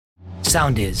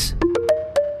sound is.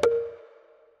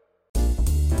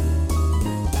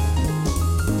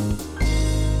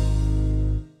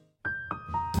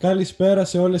 Καλησπέρα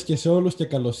σε όλες και σε όλους και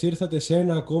καλώς ήρθατε σε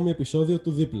ένα ακόμη επεισόδιο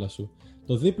του Δίπλα Σου.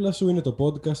 Το Δίπλα Σου είναι το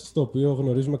podcast στο οποίο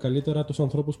γνωρίζουμε καλύτερα τους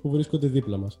ανθρώπους που βρίσκονται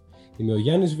δίπλα μας. Είμαι ο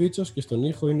Γιάννης Βίτσος και στον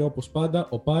ήχο είναι όπως πάντα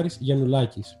ο Πάρης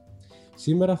Γιαννουλάκης.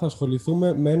 Σήμερα θα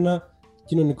ασχοληθούμε με ένα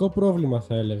κοινωνικό πρόβλημα,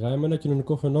 θα έλεγα, με ένα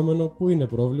κοινωνικό φαινόμενο που είναι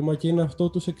πρόβλημα και είναι αυτό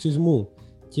του σεξισμού.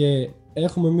 Και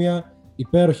έχουμε μια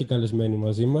υπέροχη καλεσμένη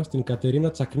μαζί μας, την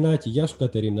Κατερίνα Τσακνάκη. Γεια σου,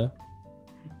 Κατερίνα.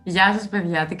 Γεια σας,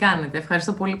 παιδιά, τι κάνετε?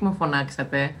 Ευχαριστώ πολύ που με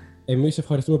φωνάξατε. Εμείς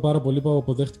ευχαριστούμε πάρα πολύ που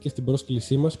αποδέχτηκες την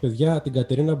πρόσκλησή μας. Παιδιά, την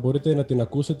Κατερίνα μπορείτε να την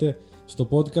ακούσετε στο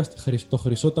podcast το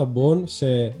Χρυσό Ταμπόν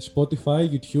σε Spotify,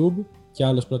 YouTube και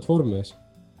άλλες πλατφόρμες.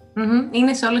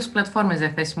 Είναι σε όλες τις πλατφόρμες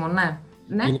διαθέσιμο, ναι.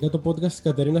 Γενικά το podcast της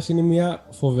Κατερίνας είναι μια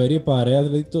φοβερή παρέα,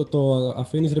 δηλαδή το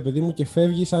αφήνεις, ρε παιδί μου, και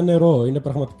φεύγει σαν νερό. Είναι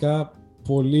πραγματικά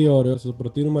πολύ ωραίο, θα το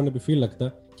προτείνουμε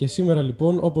ανεπιφύλακτα. Και σήμερα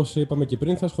λοιπόν, όπως είπαμε και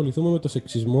πριν, θα ασχοληθούμε με το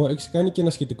σεξισμό. Έχεις κάνει και ένα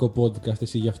σχετικό podcast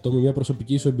εσύ γι' αυτό, με μια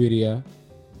προσωπική σου εμπειρία.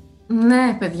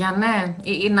 Ναι, παιδιά, ναι.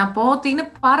 Να πω ότι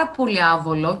είναι πάρα πολύ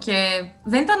άβολο και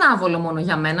δεν ήταν άβολο μόνο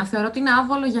για μένα. Θεωρώ ότι είναι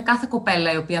άβολο για κάθε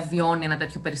κοπέλα η οποία βιώνει ένα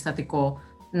τέτοιο περιστατικό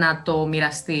να το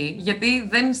μοιραστεί. Γιατί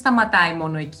δεν σταματάει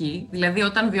μόνο εκεί. Δηλαδή,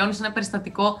 όταν βιώνεις ένα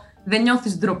περιστατικό, δεν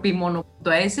νιώθεις ντροπή μόνο που το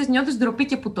έζησες, νιώθεις ντροπή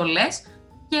και που το λες.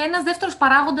 Και ένας δεύτερος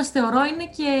παράγοντας, θεωρώ, είναι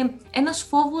και ένας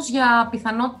φόβος για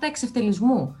πιθανότητα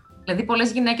εξευτελισμού. Δηλαδή,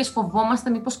 πολλές γυναίκες φοβόμαστε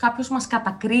μήπως κάποιος μας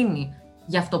κατακρίνει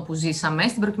για αυτό που ζήσαμε.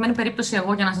 Στην προκειμένη περίπτωση,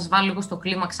 εγώ, για να σας βάλω λίγο στο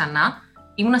κλίμα ξανά,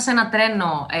 ήμουνα σε ένα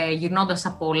τρένο γυρνώντας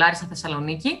από Λάρισα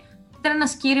Θεσσαλονίκη. Ήταν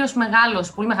ένας κύριος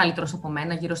μεγάλος, πολύ μεγαλύτερος από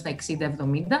μένα, γύρω στα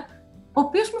 60-70, ο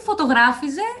οποίος με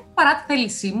φωτογράφιζε παρά τη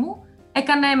θέλησή μου.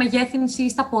 Έκανε μεγέθυνση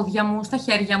στα πόδια μου, στα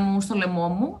χέρια μου, στο λαιμό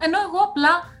μου, ενώ εγώ απλά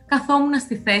καθόμουν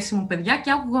στη θέση μου, παιδιά,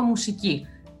 και άκουγα μουσική.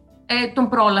 Τον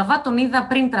πρόλαβα, τον είδα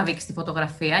πριν τραβήξει τη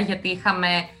φωτογραφία, γιατί είχαμε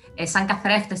σαν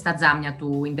καθρέφτες στα τζάμια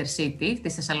του Intercity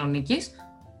της Θεσσαλονίκης.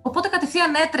 Οπότε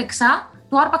κατευθείαν έτρεξα,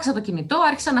 του άρπαξα το κινητό,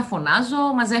 άρχισα να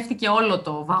φωνάζω, μαζεύτηκε όλο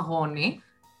το βαγόνι.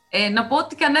 Να πω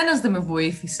ότι κανένας δεν με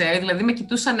βοήθησε, δηλαδή με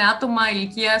κοιτούσαν άτομα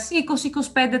ηλικίας 20,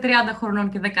 25, 30 χρονών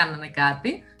και δεν κάνανε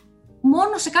κάτι.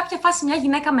 Μόνο σε κάποια φάση μια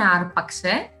γυναίκα με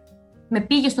άρπαξε, με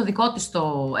πήγε στο δικό της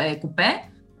το κουπέ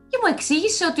και μου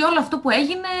εξήγησε ότι για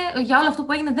όλο αυτό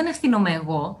που έγινε δεν ευθύνομαι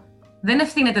εγώ. Δεν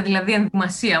ευθύνεται δηλαδή η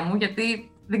ενδυμασία μου,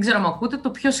 γιατί δεν ξέρω αν ακούτε, το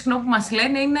πιο συχνό που μας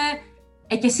λένε είναι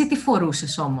και εσύ τι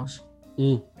φορούσες όμως.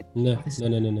 Ναι.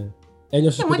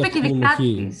 Ένιωσες ποτέ αυτή την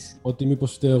ενοχή, ότι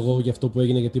μήπως φταίω εγώ για αυτό που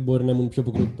έγινε, γιατί μπορεί να ήμουν πιο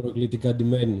προκλητικά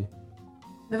ντυμένη?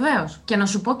 Βεβαίως. Και να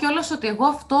σου πω κιόλας ότι εγώ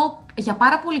αυτό για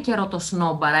πάρα πολύ καιρό το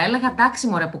σνόμπαρα. Έλεγα εντάξει,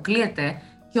 μωρέ, αποκλείεται.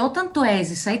 Και όταν το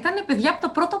έζησα, ήταν, παιδιά, από τα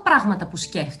πρώτα πράγματα που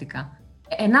σκέφτηκα.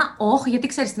 Γιατί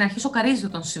ξέρεις, στην αρχή σοκαρίζει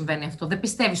όταν σου συμβαίνει αυτό. Δεν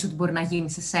πιστεύεις ότι μπορεί να γίνει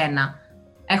σε σένα.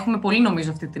 Έχουμε πολύ,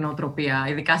 νομίζω, αυτή την νοοτροπία,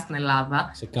 ειδικά στην Ελλάδα.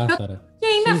 Ξεκάθαρα. Και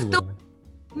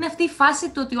είναι αυτή η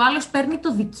φάση του ότι ο άλλος παίρνει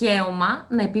το δικαίωμα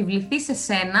να επιβληθεί σε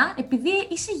σένα επειδή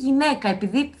είσαι γυναίκα,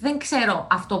 επειδή δεν ξέρω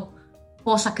αυτό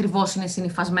πώς ακριβώς είναι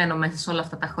συνυφασμένο μέσα σε όλα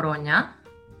αυτά τα χρόνια.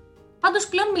 Πάντως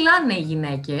πλέον μιλάνε οι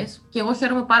γυναίκες και εγώ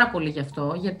χαίρομαι πάρα πολύ γι'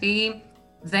 αυτό, γιατί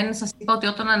δεν σας είπα ότι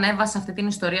όταν ανέβασα αυτή την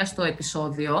ιστορία στο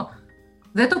επεισόδιο,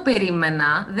 δεν το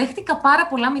περίμενα. Δέχτηκα πάρα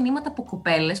πολλά μηνύματα από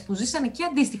κοπέλες που ζήσανε και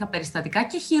αντίστοιχα περιστατικά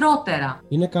και χειρότερα.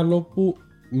 Είναι καλό που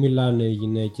μιλάνε οι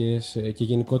γυναίκες και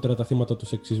γενικότερα τα θύματα του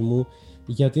σεξισμού,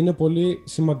 γιατί είναι πολύ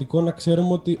σημαντικό να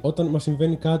ξέρουμε ότι όταν μας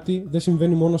συμβαίνει κάτι, δεν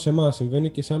συμβαίνει μόνο σε εμάς, συμβαίνει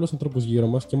και σε άλλους ανθρώπους γύρω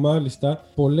μας. Και μάλιστα,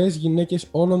 πολλές γυναίκες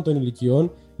όλων των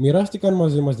ηλικιών μοιράστηκαν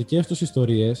μαζί μας δικές τους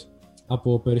ιστορίες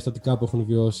από περιστατικά που έχουν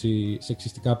βιώσει,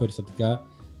 σεξιστικά περιστατικά.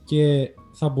 Και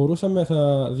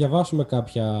θα διαβάσουμε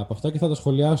κάποια από αυτά και θα τα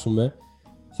σχολιάσουμε.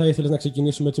 Θα ήθελες να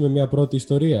ξεκινήσουμε έτσι με μια πρώτη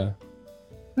ιστορία?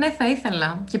 Ναι, θα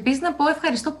ήθελα. Και επίσης να πω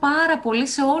ευχαριστώ πάρα πολύ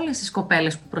σε όλες τις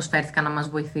κοπέλες που προσφέρθηκαν να μας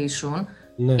βοηθήσουν.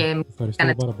 Ναι, και ευχαριστώ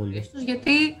πάρα πολύ.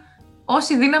 Γιατί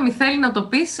όση δύναμη θέλει να το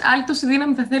πεις, άλλη τόση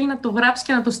δύναμη θα θέλει να το γράψεις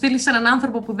και να το στείλεις σε έναν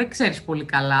άνθρωπο που δεν ξέρεις πολύ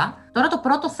καλά. Τώρα το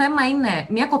πρώτο θέμα είναι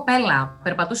μια κοπέλα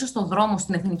περπατούσε στον δρόμο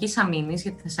στην Εθνική Αμήνης,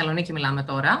 για τη Θεσσαλονίκη μιλάμε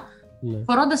τώρα,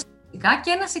 φορώντας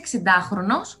και ένας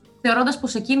 60χρονος, θεωρώντας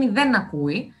πως εκείνη δεν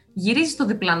ακούει, γυρίζει στο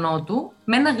διπλανό του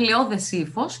με ένα γλιώδες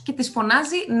ύφος και της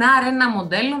φωνάζει «Να ρε ένα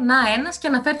μοντέλο, να ένας», και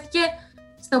αναφέρθηκε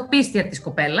στα οπίστια της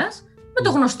κοπέλας με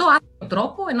το γνωστό άθλιο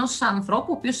τρόπο ενός ανθρώπου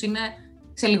ο οποίος είναι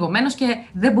ξελιγωμένος και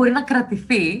δεν μπορεί να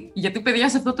κρατηθεί. Γιατί, παιδιά,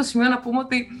 σε αυτό το σημείο να πούμε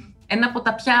ότι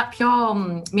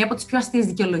μία από τις πιο αστείες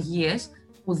δικαιολογίες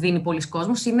που δίνει πολλοί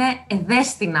κόσμος είναι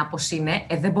 «εδέστηνα πως είναι,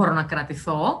 δεν μπορώ να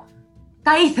κρατηθώ».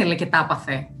 Τα ήθελε και τα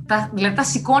έπαθε. Δηλαδή τα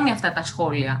σηκώνει αυτά τα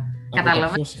σχόλια. Από τα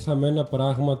πιο συχαμένα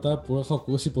πράγματα που έχω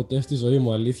ακούσει ποτέ στη ζωή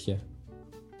μου, αλήθεια.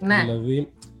 Ναι.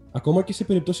 Δηλαδή, ακόμα και σε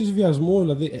περιπτώσεις βιασμού,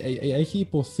 δηλαδή έχει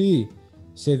υποθεί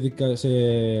σε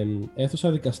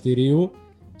αίθουσα δικαστηρίου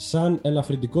σαν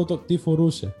ελαφρυντικό το τι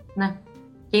φορούσε. Ναι.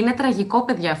 Και είναι τραγικό,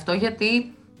 παιδιά, αυτό,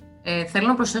 γιατί θέλω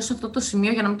να προσθέσω αυτό το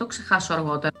σημείο για να μην το ξεχάσω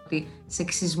αργότερα, ότι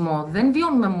σεξισμό δεν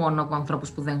βιώνουμε μόνο από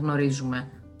ανθρώπους που δεν γνωρίζουμε.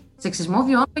 Σεξισμό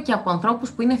βιώνουμε και από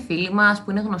ανθρώπους που είναι φίλοι μας,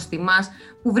 που είναι γνωστοί μας,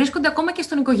 που βρίσκονται ακόμα και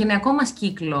στον οικογενειακό μας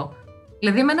κύκλο.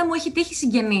 Δηλαδή, εμένα μου έχει τύχει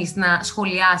συγγενής να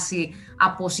σχολιάσει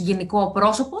από συγγενικό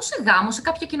πρόσωπο σε γάμο, σε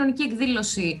κάποια κοινωνική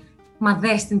εκδήλωση. Μα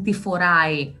δες την τι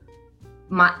φοράει.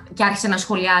 Και άρχισε να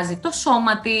σχολιάζει το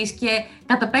σώμα της και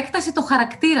κατ' επέκταση το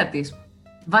χαρακτήρα της.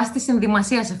 Βάσει της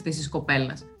ενδυμασίας αυτής της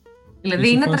κοπέλας.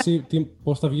 Δηλαδή είναι φάση,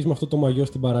 πώς θα βγεις με αυτό το μαγιό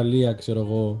στην παραλία, ξέρω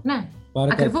εγώ. Ναι,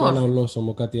 πάρε κάτι ένα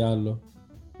ολόσωμο, κάτι άλλο.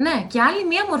 Ναι, και άλλη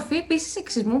μία μορφή επίσης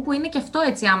σεξισμού που είναι και αυτό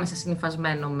έτσι άμεσα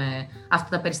συνυφασμένο με αυτά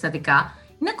τα περιστατικά.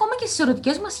 Είναι ακόμα και στις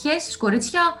ερωτικές μας σχέσεις,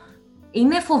 κορίτσια.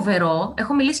 Είναι φοβερό.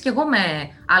 Έχω μιλήσει κι εγώ με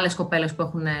άλλες κοπέλες που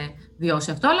έχουν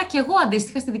βιώσει αυτό, αλλά και εγώ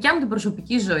αντίστοιχα στη δικιά μου την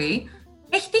προσωπική ζωή.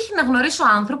 Έχει τύχει να γνωρίσω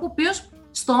άνθρωπο ο οποίος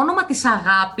στο όνομα της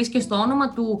αγάπης και στο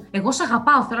όνομα του «εγώ σε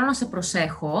αγαπάω, θέλω να σε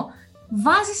προσέχω»,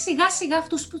 βάζει σιγά σιγά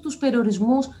αυτούς τους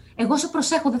περιορισμούς. «Εγώ σε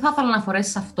προσέχω, δεν θα ήθελα να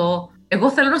φορέσεις αυτό. Εγώ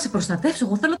θέλω να σε προστατεύσω,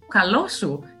 εγώ θέλω το καλό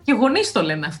σου». Και γονείς το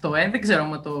λένε αυτό, δεν ξέρω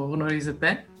αν το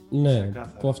γνωρίζετε. Ναι,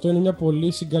 που αυτό είναι μια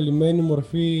πολύ συγκαλυμμένη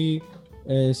μορφή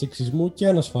σεξισμού και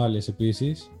ανασφάλειας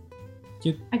επίσης.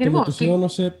 Και το μετουσιώνω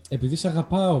σε επειδή σε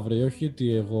αγαπάω, βρε, όχι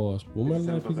ότι εγώ, ας πούμε,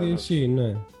 αλλά επειδή εσύ,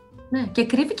 ναι. Ναι, και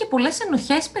κρύβει και πολλές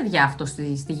ενοχές, παιδιά, αυτό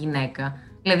στη γυναίκα.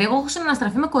 Δηλαδή, εγώ έχω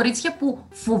συναναστραφεί με κορίτσια που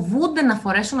φοβούνται να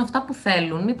φορέσουν αυτά που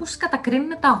θέλουν, μήπως κατακρίνουν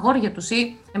τα αγόρια τους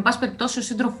ή, εν πάση περιπτώσει, ο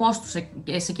σύντροφός τους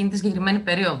σε εκείνη τη συγκεκριμένη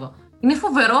περίοδο. Είναι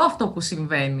φοβερό αυτό που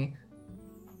συμβαίνει.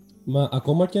 Μα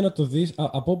ακόμα και να το δεις,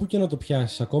 από όπου και να το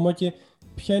πιάσεις, ακόμα και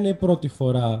ποια είναι η πρώτη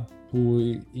φορά που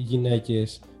οι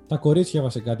γυναίκες, τα κορίτσια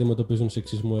βασικά αντιμετωπίζουν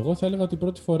σεξισμό. Εγώ θα έλεγα ότι η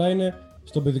πρώτη φορά είναι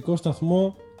στον παιδικό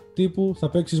σταθμό. Τύπου θα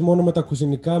παίξεις μόνο με τα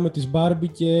κουζινικά, με τις Μπάρμπι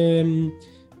και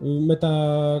με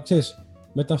τα, ξέρεις,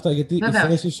 με τα αυτά. Γιατί η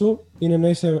θέση σου είναι να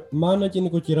είσαι μάνα και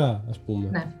νοικοκυρά, ας πούμε.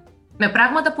 Ναι. Με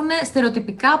πράγματα που είναι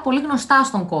στερεοτυπικά πολύ γνωστά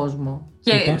στον κόσμο.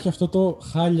 Και υπάρχει αυτό το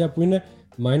χάλια που είναι,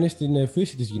 μα είναι στην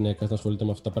φύση της γυναίκας να ασχολείται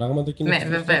με αυτά τα πράγματα και είναι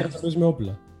να παίζει με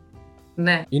όπλα.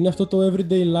 Ναι. Είναι αυτό το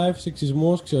everyday life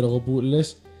σεξισμός, ξέρω εγώ, που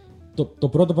λες. Το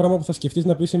πρώτο πράγμα που θα σκεφτείς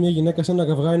να πεις σε μια γυναίκα σε ένα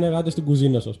καυγά είναι άντε στην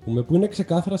κουζίνα σου, ας πούμε. Που είναι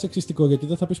ξεκάθαρα σεξιστικό, γιατί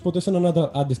δεν θα πεις ποτέ σε έναν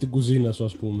άντε στην κουζίνα σου,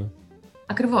 ας πούμε.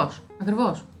 Ακριβώς.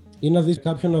 Ή να δεις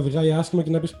κάποιον να οδηγάει άσχημα και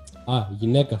να πεις «Α,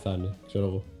 γυναίκα θα είναι», ξέρω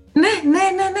εγώ. Ναι.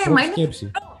 Μα είναι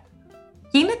σκέψη.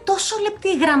 Και είναι τόσο λεπτή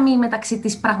η γραμμή μεταξύ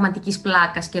της πραγματικής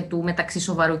πλάκας και του μεταξύ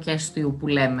σοβαρού και αστείου που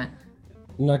λέμε.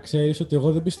 Να ξέρεις ότι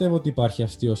εγώ δεν πιστεύω ότι υπάρχει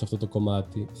αστείο σε αυτό το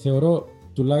κομμάτι. Θεωρώ,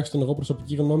 τουλάχιστον εγώ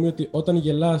προσωπική γνώμη, ότι όταν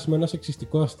γελάς με ένα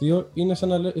σεξιστικό αστείο είναι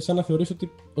σαν να θεωρείς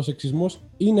ότι ο σεξισμός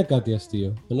είναι κάτι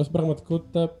αστείο. Ενώ στην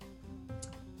πραγματικότητα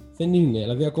δεν είναι.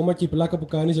 Δηλαδή, ακόμα και η πλάκα που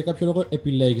κάνεις, για κάποιο λόγο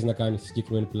επιλέγεις να κάνεις τη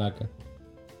συγκεκριμένη πλάκα.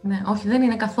 Ναι, όχι, δεν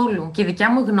είναι καθόλου. Και η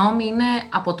δικιά μου γνώμη είναι,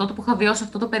 από τότε που είχα βιώσει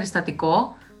αυτό το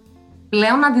περιστατικό,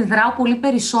 πλέον αντιδράω πολύ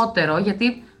περισσότερο,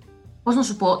 γιατί, πώς να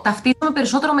σου πω, ταυτίζομαι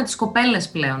περισσότερο με τις κοπέλες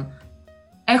πλέον.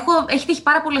 Έχει τύχει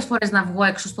πάρα πολλές φορές να βγω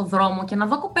έξω στον δρόμο και να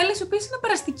δω κοπέλες οι οποίες είναι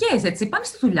περαστικές, έτσι. Πάνε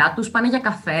στη δουλειά τους, πάνε για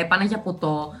καφέ, πάνε για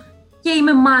ποτό. Και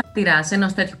είμαι μάρτυρας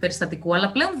ενός τέτοιου περιστατικού,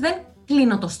 αλλά πλέον δεν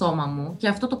κλείνω το στόμα μου. Και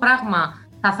αυτό το πράγμα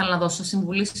θα ήθελα να δώσω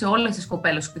συμβουλή σε όλες τις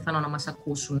κοπέλες που πιθανόν να μας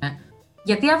ακούσουν.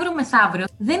 Γιατί αύριο μεθαύριο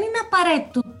δεν είναι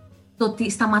απαραίτητο το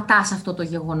ότι σταματάς αυτό το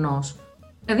γεγονός.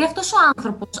 Δηλαδή, αυτός ο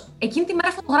άνθρωπος εκείνη τη μέρα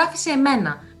φωτογράφησε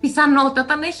εμένα.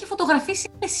 Πιθανότατα να έχει φωτογραφίσει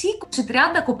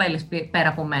 20-30 κοπέλες πέρα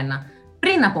από μένα.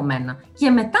 Πριν από μένα. Και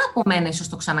μετά από μένα ίσως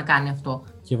το ξανακάνει αυτό.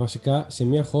 Και βασικά σε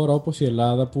μια χώρα όπως η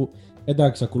Ελλάδα, που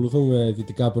εντάξει, ακολουθούμε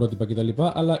δυτικά πρότυπα κτλ.,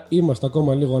 αλλά είμαστε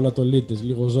ακόμα λίγο ανατολίτες,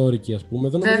 λίγο ζώρικοι, ας πούμε.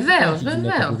 Βεβαίως.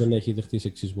 Που δεν έχει δεχτεί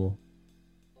σεξισμό.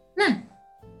 Ναι.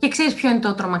 Και ξέρεις ποιο είναι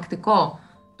το τρομακτικό?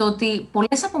 Το ότι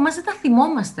πολλές από εμάς δεν τα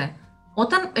θυμόμαστε.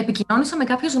 Όταν επικοινώνησα με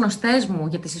κάποιες γνωστές μου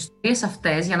για τις ιστορίες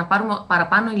αυτές, για να πάρουμε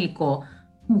παραπάνω υλικό,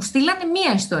 μου στείλανε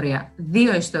μία ιστορία,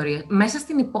 2 ιστορίες.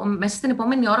 Μέσα στην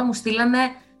επόμενη ώρα μου στείλανε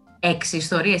 6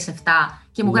 ιστορίες, 7.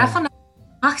 Και μου γράφανε,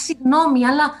 αχ, συγγνώμη,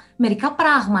 αλλά μερικά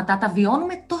πράγματα τα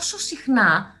βιώνουμε τόσο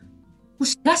συχνά, που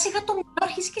σιγά σιγά το μυαλό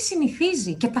αρχίζει και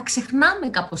συνηθίζει και τα ξεχνάμε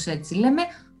κάπως έτσι. Λέμε,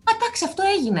 εντάξει, αυτό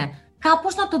έγινε.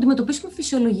 Κάπως να το αντιμετωπίσουμε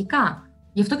φυσιολογικά.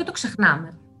 Γι' αυτό και το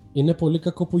ξεχνάμε. Είναι πολύ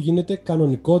κακό που γίνεται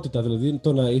κανονικότητα. Δηλαδή,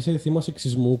 το να είσαι θύμα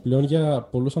σεξισμού πλέον για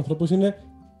πολλούς ανθρώπους είναι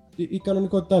η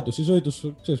κανονικότητά τους, η ζωή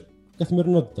τους, ξέρεις,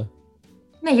 καθημερινότητα.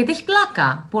 Ναι, γιατί έχει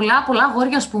πλάκα. Πολλά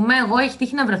αγόρια, ας πούμε, εγώ έχει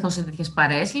τύχει να βρεθώ σε τέτοιες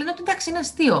παρέες, λένε ότι εντάξει, είναι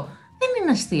αστείο. Δεν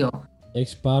είναι αστείο.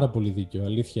 Έχεις πάρα πολύ δίκιο,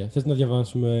 αλήθεια. Θες να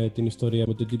διαβάσουμε την ιστορία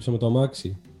με την τύψα με το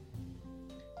αμάξι?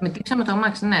 Με τύψαμε το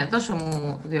αμάξι, ναι, δώσε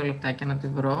μου 2 λεπτάκια να τη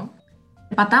βρω.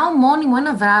 Πατάω μόνη μου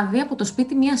ένα βράδυ από το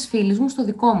σπίτι μιας φίλης μου στο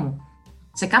δικό μου.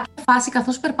 Σε κάποια φάση,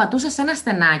 καθώς περπατούσα σε ένα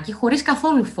στενάκι, χωρίς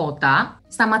καθόλου φώτα,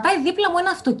 σταματάει δίπλα μου ένα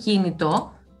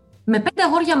αυτοκίνητο με 5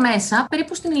 αγόρια μέσα,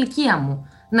 περίπου στην ηλικία μου.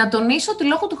 Να τονίσω ότι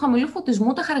λόγω του χαμηλού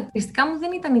φωτισμού τα χαρακτηριστικά μου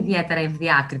δεν ήταν ιδιαίτερα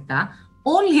ευδιάκριτα.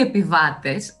 Όλοι οι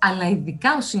επιβάτες, αλλά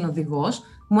ειδικά ο συνοδηγός,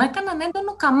 μου έκαναν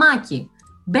έντονο καμάκι.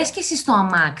 Μπες και εσύ στο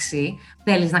αμάξι,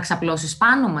 θέλεις να ξαπλώσεις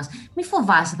πάνω μας, μη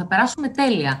φοβάσαι, θα περάσουμε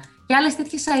τέλεια. Και άλλες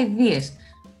τέτοιες αηδίες.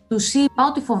 Τους είπα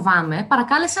ότι φοβάμαι,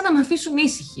 παρακάλεσαν να με αφήσουν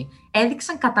ήσυχοι.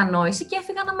 Έδειξαν κατανόηση και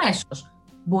έφυγαν αμέσως.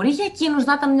 Μπορεί για εκείνους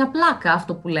να ήταν μια πλάκα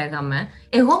αυτό που λέγαμε,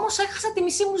 εγώ όμως έχασα τη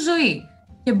μισή μου ζωή.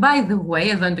 Και by the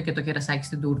way, εδώ είναι και το κερασάκι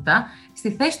στην τούρτα,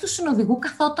 στη θέση του συνοδηγού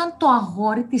καθόταν το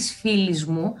αγόρι της φίλης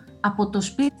μου από το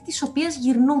σπίτι της οποίας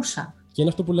γυρνούσα. Και είναι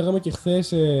αυτό που λέγαμε και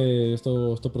χθες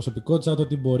στο προσωπικό chat,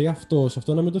 ότι μπορεί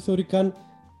αυτό να μην το θεωρεί καν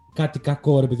κάτι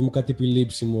κακό, ρε παιδί μου, κάτι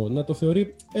επιλήψιμο. Να το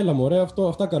θεωρεί, έλα μωρέ,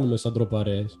 αυτά κάνουμε σαν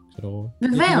τροπαρές.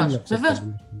 Βεβαίως.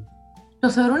 Το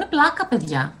θεωρούν πλάκα,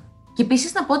 παιδιά. Και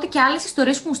επίσης να πω ότι και άλλες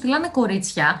ιστορίες που μου στείλανε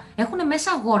κορίτσια έχουν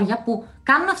μέσα αγόρια που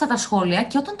κάνουν αυτά τα σχόλια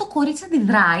και όταν το κορίτσι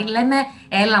αντιδράει, λένε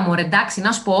έλα μωρέ, εντάξει,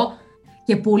 να σου πω.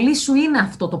 Και πολύ σου είναι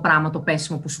αυτό το πράγμα το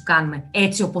πέσιμο που σου κάνουμε,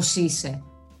 έτσι όπως είσαι.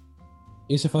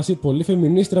 Είσαι φάση πολύ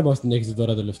φεμινίστρα, μας την έχεις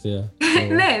τώρα τελευταία.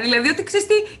 Ναι, δηλαδή ότι ξέρεις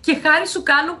τι, και χάρη σου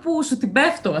κάνω που σου την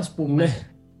πέφτω, ας πούμε. Ναι.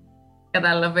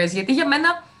 Κατάλαβες, γιατί για μένα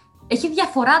έχει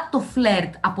διαφορά το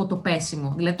φλερτ από το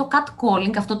πέσιμο. Δηλαδή το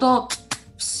catcalling, αυτό το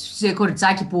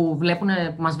κοριτσάκι που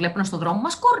μας βλέπουν στο δρόμο,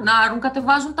 μας κορνάρουν,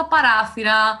 κατεβάζουν τα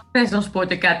παράθυρα. Θες να σου πω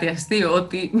και κάτι αστείο,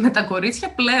 ότι με τα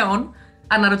κορίτσια πλέον,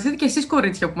 αναρωτηθείτε και εσείς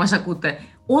κορίτσια που μας ακούτε,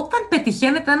 όταν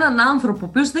πετυχαίνετε έναν άνθρωπο ο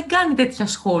οποίος δεν κάνει τέτοια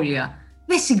σχόλια,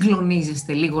 δεν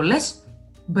συγκλονίζεστε λίγο, λες,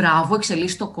 μπράβο,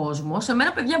 εξελίσσει το κόσμο. Σε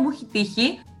μένα, παιδιά, μου έχει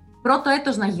τύχει πρώτο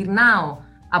έτος να γυρνάω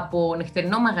από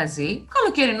νυχτερινό μαγαζί,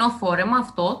 καλοκαιρινό φόρεμα,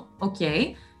 αυτό, οκ.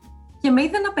 Και με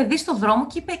είδε ένα παιδί στο δρόμο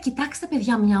και είπε: κοιτάξτε,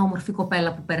 παιδιά, μια όμορφη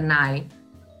κοπέλα που περνάει.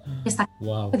 Και στα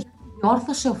παιδιά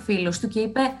διόρθωσε ο φίλος του και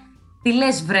είπε: τι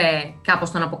λες, βρε,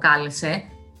 κάπως τον αποκάλεσε.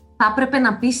 Θα έπρεπε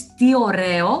να πεις τι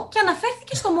ωραίο, και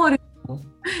αναφέρθηκε στο μωρί μου.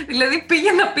 Δηλαδή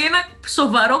πήγε να πει ένα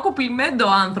σοβαρό κοπλιμέντο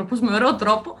ο άνθρωπος με ωραίο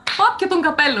τρόπο, παπ, και τον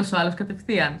καπέλωσε ο άλλος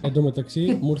κατευθείαν. Εν τω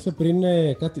μεταξύ, μου ήρθε πριν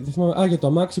κάτι. Δεν θυμάμαι, για το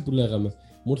αμάξι που λέγαμε.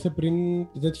 Μου ήρθε πριν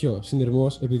τέτοιο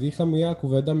συνειρμός, επειδή είχα μια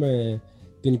κουβέντα με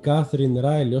την Κάθριν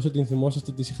Ράιλι, όσο την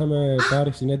θυμόσαστε, της είχαμε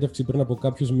πάρει συνέντευξη πριν από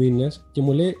κάποιους μήνες και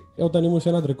μου λέει, όταν ήμουν σε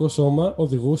ένα αντρικό σώμα,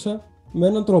 οδηγούσα με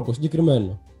έναν τρόπο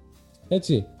συγκεκριμένο.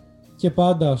 Έτσι. Και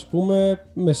πάντα, ας πούμε,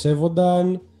 με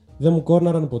σέβονταν, δεν μου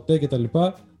κόρναραν ποτέ κτλ.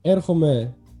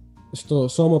 Έρχομαι στο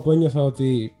σώμα που ένιωθα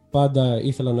ότι πάντα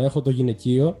ήθελα να έχω, το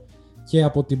γυναικείο, και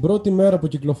από την πρώτη μέρα που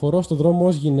κυκλοφορώ στον δρόμο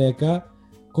ως γυναίκα,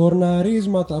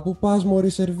 κορναρίσματα, που πας μωρή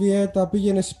σερβιέτα,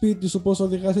 πήγαινε σπίτι σου, πώς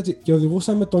οδηγάς, έτσι. Και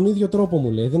οδηγούσα με τον ίδιο τρόπο,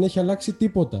 μου λέει. Δεν έχει αλλάξει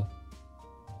τίποτα.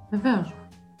 Βεβαίως.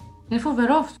 Είναι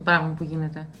φοβερό αυτό το πράγμα που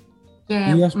γίνεται.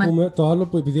 Ή ας πούμε, το άλλο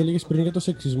που, επειδή έλεγες πριν για το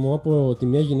σεξισμό από τη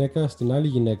μία γυναίκα στην άλλη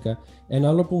γυναίκα, ένα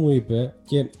άλλο που μου είπε,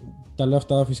 και τα λέω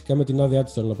αυτά φυσικά με την άδειά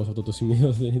της, θέλω να πω σε αυτό το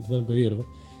σημείο, δεν ήταν περίεργο.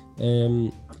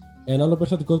 Ένα άλλο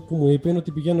περιστατικό που μου είπε είναι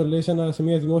ότι πηγαίνω, λέει, σε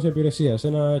μια δημόσια υπηρεσία, σε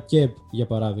ένα ΚΕΠ για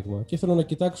παράδειγμα, και θέλω να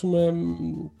κοιτάξουμε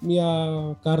μια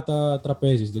κάρτα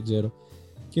τραπέζης, δεν ξέρω.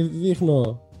 Και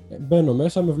δείχνω, μπαίνω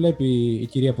μέσα, με βλέπει η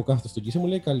κυρία που κάθεται στον κήση, μου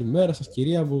λέει καλημέρα σας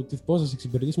κυρία μου, πώς θα σας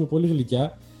εξυπηρετήσουμε, πολύ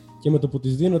γλυκιά. Και με το που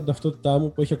της δίνω την ταυτότητά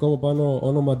μου, που έχει ακόμα πάνω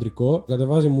όνομα αντρικό,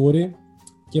 κατεβάζει μούρι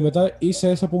και μετά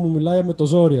ίσα-ίσα που μου μιλάει με το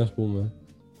ζόρι, ας πούμε.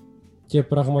 Και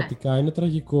πραγματικά είναι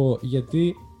τραγικό,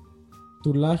 γιατί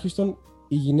τουλάχιστον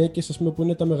οι γυναίκες, ας πούμε, που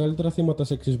είναι τα μεγαλύτερα θύματα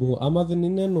σεξισμού, άμα δεν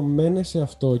είναι ενωμένες σε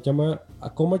αυτό και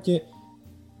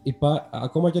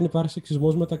ακόμα και αν υπάρχει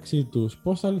σεξισμός μεταξύ τους,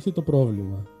 πώς θα λυθεί το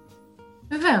πρόβλημα?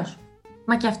 Βεβαίως.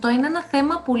 Μα και αυτό είναι ένα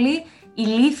θέμα πολύ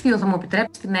ηλίθιο, θα μου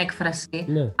επιτρέψει την έκφραση.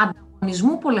 Ναι.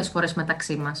 Ανταγωνισμού πολλές φορές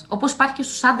μεταξύ μας. Όπως υπάρχει και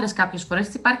στους άντρες κάποιες φορές,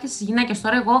 έτσι υπάρχει και στις γυναίκες.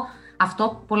 Τώρα, εγώ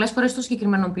αυτό πολλές φορές το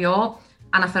συγκεκριμενοποιώ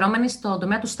αναφερόμενοι στον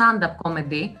τομέα του stand-up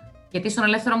comedy, γιατί στον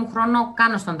ελεύθερο μου χρόνο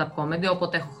κάνω stand-up comedy,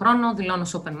 όποτε έχω χρόνο, δηλώνω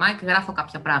σε open mic, γράφω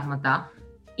κάποια πράγματα.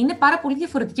 Είναι πάρα πολύ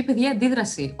διαφορετική, παιδιά, η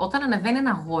αντίδραση όταν ανεβαίνει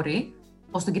ένα αγόρι,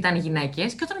 πώς τον κοιτάνε οι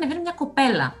γυναίκες, και όταν ανεβαίνει μια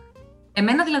κοπέλα.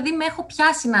 Εμένα δηλαδή με έχω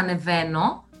πιάσει να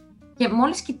ανεβαίνω και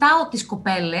μόλις κοιτάω τις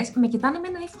κοπέλες, με κοιτάνε με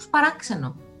ένα ύφος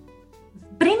παράξενο.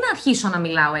 Πριν αρχίσω να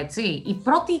μιλάω, έτσι, η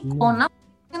πρώτη εικόνα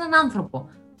είναι έναν άνθρωπο.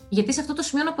 Γιατί σε αυτό το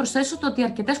σημείο να προσθέσω το ότι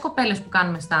αρκετές κοπέλες που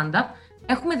κάνουμε stand-up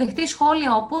έχουμε δεχτεί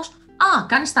σχόλια όπως «Α,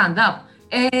 κάνει stand-up.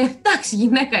 Εντάξει,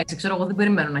 γυναίκα έτσι, ξέρω εγώ, δεν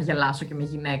περιμένω να γελάσω και με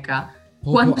γυναίκα».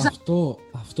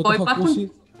 Αυτό το έχω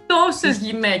ακούσει. Τόσες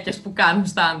γυναίκες που κάνουν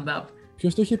stand-up.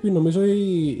 Ποιος το είχε πει, νομίζω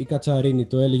η Κατσαρίνη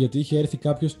το έλεγε, ότι είχε έρθει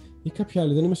κάποιος ή κάποια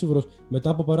άλλη, δεν είμαι σίγουρος. Μετά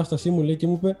από παράστασή μου, λέει, και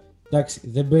μου είπε: εντάξει,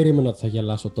 δεν περίμενα ότι θα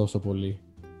γελάσω τόσο πολύ.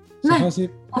 Ναι,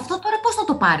 φάση... αυτό τώρα πώς θα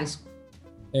το πάρεις?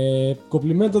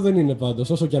 Κομπλιμέντο δεν είναι πάντως,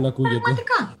 όσο και αν ακούγεται.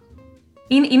 Πραγματικά.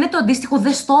 Είναι το αντίστοιχο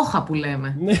δε στόχα που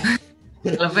λέμε. Ναι.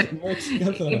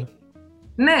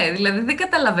 Ναι, δηλαδή δεν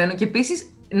καταλαβαίνω. Και επίσης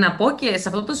να πω και σε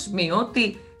αυτό το σημείο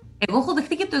ότι εγώ έχω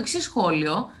δεχτεί και το εξής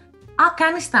σχόλιο.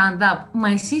 Κάνεις stand-up. Μα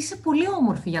εσύ είσαι πολύ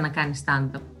όμορφη για να κάνεις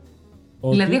stand-up.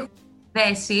 Δηλαδή έχω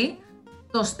θέσει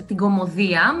την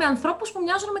κωμωδία με ανθρώπους που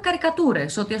μοιάζουν με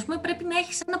καρικατούρες. Ότι ας πούμε πρέπει να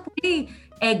έχεις ένα πολύ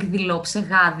έκδηλο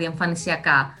ψεγάδι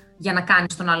εμφανισιακά για να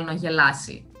κάνεις τον άλλο να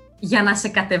γελάσει. Για να σε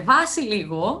κατεβάσει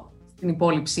λίγο στην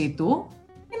υπόλοιψή του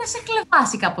και να σε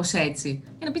χλεβάσει κάπως έτσι.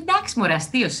 Και να πει: εντάξει, μωρέ,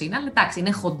 αστείος είναι, αλλά εντάξει,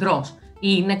 είναι χοντρός ή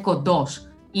είναι κοντός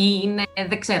ή είναι,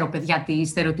 δεν ξέρω, παιδιά, τι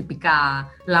στερεοτυπικά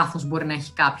λάθος μπορεί να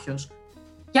έχει κάποιος.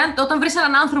 Και όταν βρεις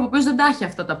έναν άνθρωπο που δεν τα έχει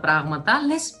αυτά τα πράγματα,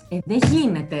 λες: δεν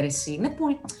γίνεται, ρε εσύ.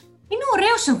 Είναι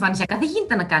ωραίος εμφανισιακά, δεν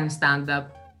γίνεται να κάνει stand-up.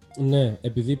 Ναι,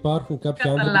 επειδή υπάρχουν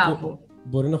κάποιοι άνθρωποι.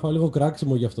 Μπορεί να φάω λίγο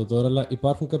κράξιμο γι' αυτό τώρα, αλλά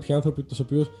υπάρχουν κάποιοι άνθρωποι τους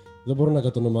οποίους δεν μπορώ να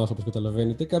κατονομάσω, όπως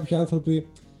καταλαβαίνετε. Κάποιοι άνθρωποι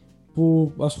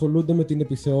που ασχολούνται με την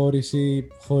επιθεώρηση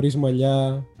χωρίς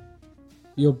μαλλιά,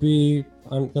 οι οποίοι,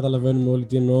 αν καταλαβαίνουμε όλοι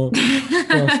τι εννοώ,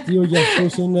 το αστείο για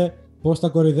αυτούς είναι πώς θα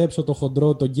κοροϊδέψω το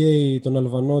χοντρό, τον γκέι, τον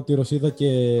Αλβανό, τη Ρωσίδα και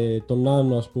τον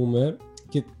Άνω, ας πούμε.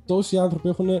 Και τόσοι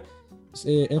άνθρωποι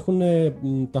έχουν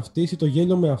ταυτίσει το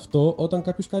γέλιο με αυτό, όταν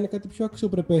κάποιος κάνει κάτι πιο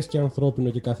αξιοπρεπές και ανθρώπινο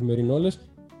και καθημερινό, λες: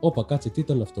 όπα, κάτσε, τι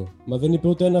ήταν αυτό? Μα δεν είπε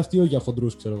ούτε ένα αστείο για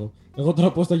χοντρούς, ξέρω εγώ. Εγώ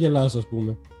τώρα πώς θα γελάσω, ας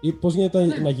πούμε? Ή πώς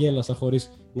γίνεται να γέλασα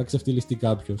χωρίς να ξεφτυλιστεί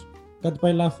κάποιος? Κάτι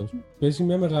πάει λάθος. Παίζει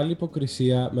μια μεγάλη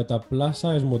υποκρισία με τα plus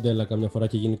size μοντέλα καμιά φορά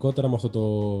και γενικότερα με αυτό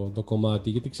το κομμάτι.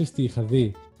 Γιατί ξέρεις τι είχα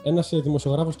δει? Ένας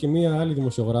δημοσιογράφος και μία άλλη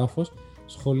δημοσιογράφος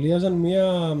σχολίαζαν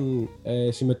μία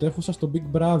συμμετέχουσα στο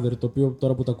Big Brother, το οποίο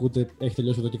τώρα που το ακούτε έχει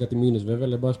τελειώσει εδώ και κάτι μήνες βέβαια,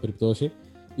 αλλά εν πάση περιπτώσει,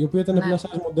 η οποία ήταν plus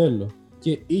size μοντέλο.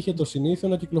 Και είχε το συνήθειο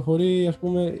να κυκλοφορεί, ας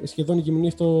πούμε, σχεδόν γυμνή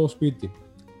στο σπίτι.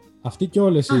 Αυτή και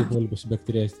όλες οι υπόλοιπες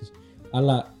συμπακτριές της.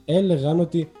 Αλλά έλεγαν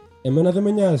ότι εμένα δεν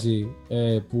με νοιάζει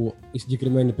που η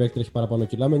συγκεκριμένη παίκτρια έχει παραπάνω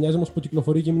κιλά, με νοιάζει όμως που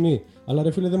κυκλοφορεί γυμνή. Αλλά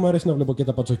ρε φίλε, δεν μου αρέσει να βλέπω και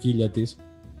τα πατσοκίλια της,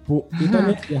 που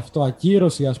ήταν η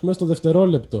αυτοακύρωση, ας πούμε, στο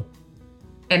δευτερόλεπτο.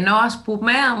 Ενώ, ας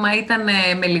πούμε, άμα ήταν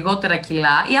με λιγότερα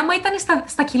κιλά ή άμα ήταν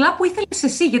στα κιλά που ήθελες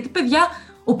εσύ. Γιατί, παιδιά,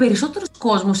 ο περισσότερος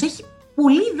κόσμος έχει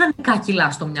πολύ ιδανικά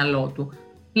κιλά στο μυαλό του.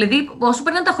 Δηλαδή, όσο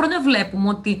περνάνε τα χρόνια, βλέπουμε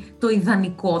ότι το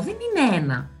ιδανικό δεν είναι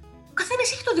ένα. Ο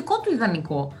καθένας έχει το δικό του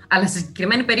ιδανικό. Αλλά σε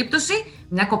συγκεκριμένη περίπτωση,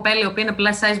 μια κοπέλα η οποία είναι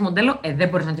plus size μοντέλο, δεν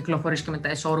μπορείς να κυκλοφορήσεις και με τα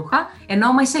εσώρουχα. Ενώ,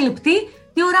 άμα είσαι λεπτή,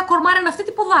 τι ωραία κορμάρα είναι αυτή,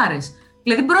 τι ποδάρες.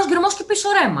 Δηλαδή, μπρος γκρεμός και πίσω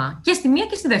ρέμα. Και στη μία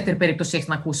και στη δεύτερη περίπτωση έχεις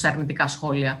να ακούσεις αρνητικά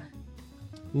σχόλια.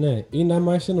 Ναι, είναι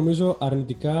άμα είσαι, νομίζω,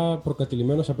 αρνητικά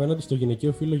προκατηλημένος απέναντι στο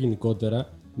γυναικείο φύλο γενικότερα.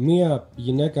 Μία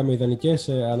γυναίκα με ιδανικές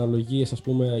αναλογίες, ας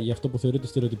πούμε, για αυτό που θεωρείται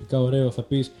στερεοτυπικά ωραίο, θα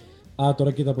πεις: α,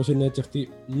 τώρα κοίτα πως είναι έτσι αυτή.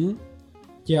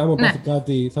 Και άμα πάθει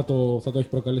κάτι, θα το έχει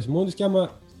προκαλέσει μόνη της. Και άμα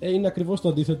είναι ακριβώς το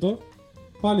αντίθετο,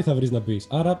 πάλι θα βρεις να πεις.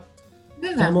 Άρα,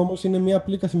 άμα όμως είναι μια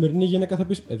απλή καθημερινή γυναίκα, θα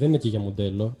πεις: δεν είναι και για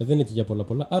μοντέλο, δεν είναι και για πολλά.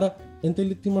 Άρα, εν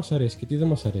τέλει, τι μας αρέσει και τι δεν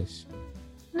μας αρέσει.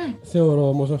 Ναι. Θεωρώ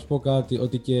όμως, να σου πω κάτι,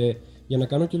 ότι και για να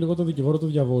κάνω και λίγο το δικηγόρο του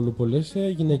διαβόλου, πολλές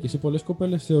γυναίκες ή πολλές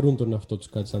κοπέλες θεωρούν τον εαυτό τους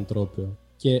κάτι σαν τρόπαιο.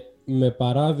 Και με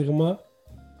παράδειγμα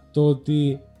το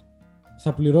ότι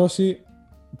θα πληρώσει,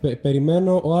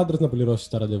 περιμένω ο άντρας να πληρώσει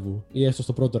στα ραντεβού, ή έστω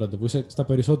στο πρώτο ραντεβού, ή στα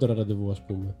περισσότερα ραντεβού, ας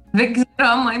πούμε. Δεν ξέρω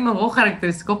άμα είμαι εγώ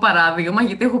χαρακτηριστικό παράδειγμα,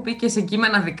 γιατί έχω πει και σε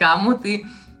κείμενα δικά μου ότι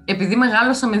επειδή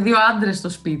μεγάλωσα με 2 άντρες στο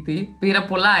σπίτι, πήρα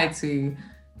πολλά έτσι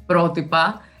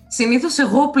πρότυπα. Συνήθως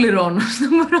εγώ πληρώνω στο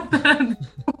πρώτο ραντεβού.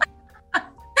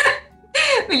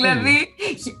 Δηλαδή,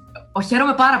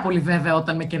 χαίρομαι πάρα πολύ βέβαια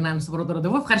όταν με κερνάνε στο πρώτο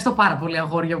ραντεβού. Ευχαριστώ πάρα πολύ,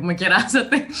 αγόρια, που με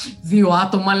κεράσατε. 2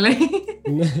 άτομα, λέει.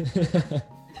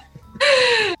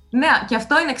 Ναι, και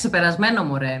αυτό είναι ξεπερασμένο,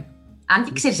 μωρέ. Αν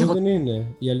και ξέρεις, δεν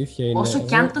είναι, η αλήθεια είναι. Όσο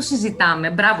και αν το συζητάμε,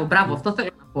 μπράβο, αυτό θέλω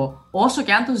να πω. Όσο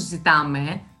και αν το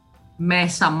συζητάμε,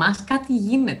 μέσα μας κάτι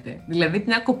γίνεται. Δηλαδή,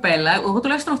 μια κοπέλα, εγώ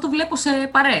τουλάχιστον αυτό βλέπω σε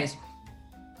παρέες.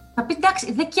 Θα πει: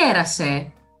 εντάξει, δεν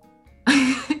κέρασε.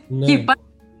 Ναι. Και υπάρχει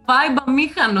vibe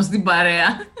αμήχανο στην παρέα.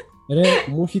 Ρε,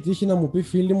 μου έχει τύχει να μου πει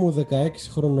φίλη μου 16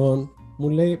 χρονών, μου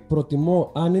λέει: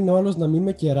 προτιμώ, αν είναι ο άλλος να μην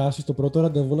με κεράσει στο πρώτο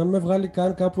ραντεβού, να με βγάλει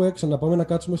καν κάπου έξω, να πάμε να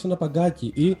κάτσουμε σε ένα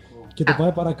παγκάκι. Ή και το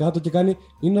πάει παρακάτω και κάνει: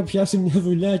 ή να πιάσει μια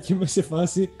δουλειά και είμαι σε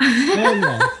φάση.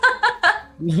 Έλα.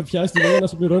 Να πιάσει τη δουλειά να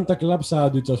σου πληρώνει τα club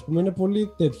sandwich, ας πούμε. Είναι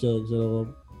πολύ τέτοιο, ξέρω εγώ.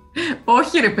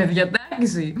 Όχι, ρε παιδιά,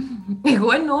 εντάξει.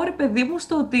 Εγώ εννοώ, ρε παιδί μου,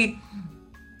 στο ότι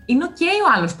είναι οκ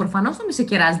ο άλλος. Προφανώς να με σε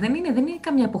κεράζει, δεν είναι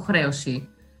καμία υποχρέωση.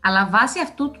 Αλλά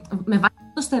με βάση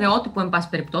το στερεότυπο, εν πάση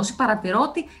περιπτώσει, παρατηρώ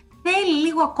ότι θέλει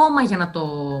λίγο ακόμα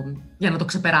για να το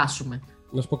ξεπεράσουμε.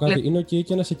 Να σου πω κάτι, είναι OK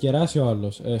και να σε κεράσει ο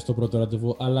άλλος στο πρώτο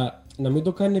ραντεβού, αλλά να μην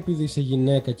το κάνει επειδή είσαι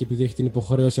γυναίκα και επειδή έχει την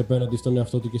υποχρέωση απέναντι στον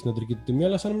εαυτό του και στην αντρική του τιμή,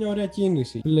 αλλά σαν μια ωραία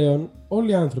κίνηση. Πλέον,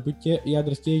 όλοι οι άνθρωποι, και οι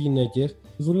άντρες και οι γυναίκες,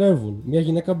 δουλεύουν. Μια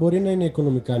γυναίκα μπορεί να είναι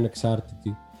οικονομικά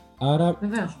ανεξάρτητη. Άρα,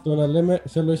 το να λέμε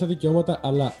θέλω ίσα δικαιώματα,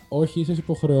 αλλά όχι ίσες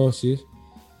υποχρεώσεις,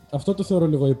 αυτό το θεωρώ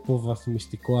λίγο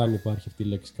υποβαθμιστικό, αν υπάρχει αυτή η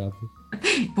λέξη κάπου.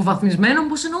 Υποβαθμισμένο,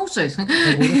 πώς εννοούσες? Θα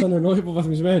μπορούσα να εννοώ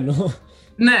υποβαθμισμένο.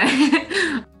 Ναι.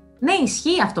 Ναι,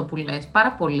 ισχύει αυτό που λες,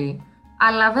 πάρα πολύ.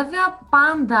 Αλλά βέβαια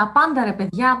πάντα ρε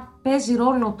παιδιά, παίζει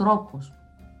ρόλο ο τρόπος.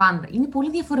 Πάντα. Είναι πολύ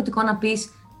διαφορετικό να πεις,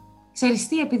 ξέρεις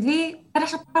τι, επειδή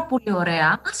πέρασα πάρα πολύ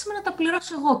ωραία, άσε με να τα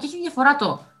πληρώσω εγώ. Και έχει διαφορά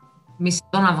το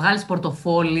μισθό να βγάλεις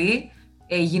πορτοφόλι,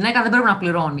 η γυναίκα δεν πρέπει να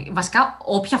πληρώνει. Βασικά,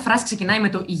 όποια φράση ξεκινάει με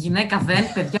το «η γυναίκα δεν»,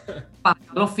 παιδιά,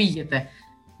 παρακαλώ φύγετε.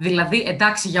 Δηλαδή,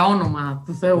 εντάξει, για όνομα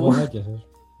του Θεού.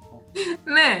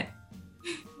 Ναι.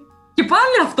 Και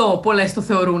πάλι αυτό πολλές το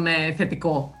θεωρούν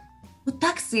θετικό.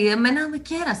 Εντάξει, εμένα με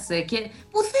κέρασε. Και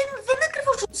που δεν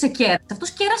ακριβώς ότι σε κέρασε.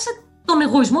 Αυτός κέρασε τον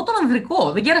εγωισμό τον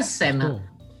ανδρικό, δεν κέρασε σένα.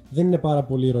 Δεν είναι πάρα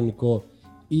πολύ ειρωνικό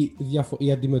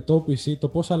η αντιμετώπιση, το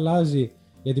πώς αλλάζει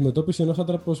η αντιμετώπιση ενός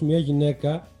άντρα προς μια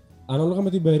γυναίκα ανάλογα με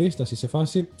την περίσταση. Σε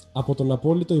φάση από τον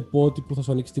απόλυτο υπότι που θα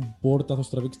σου ανοίξει την πόρτα, θα σου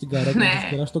τραβήξει την καρέκλα, θα σου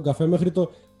κεράσει τον καφέ, μέχρι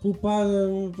το που πάει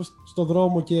στον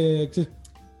δρόμο και ξέρεις,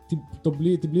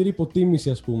 την πλήρη υποτίμηση,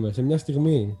 ας πούμε, σε μια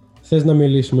στιγμή. Θες να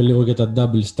μιλήσουμε λίγο για τα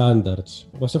double standards?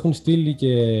 Μας έχουν στείλει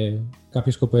και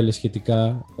κάποιες κοπέλες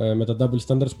σχετικά με τα double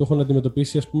standards που έχουν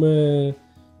αντιμετωπίσει, ας πούμε,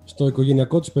 στο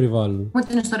οικογενειακό τους περιβάλλον. Με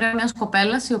την ιστορία μιας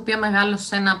κοπέλας η οποία μεγάλωσε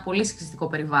σε ένα πολύ σεξιστικό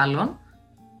περιβάλλον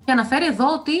και αναφέρει εδώ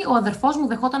ότι ο αδερφός μου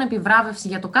δεχόταν επιβράβευση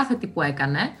για το κάθε τι που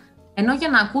έκανε, ενώ για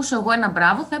να ακούσω εγώ ένα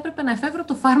μπράβο θα έπρεπε να εφεύρω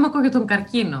το φάρμακο για τον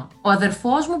καρκίνο. Ο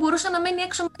αδερφός μου μπορούσε να μένει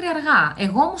έξω μέχρι αργά.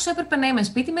 Εγώ όμως έπρεπε να είμαι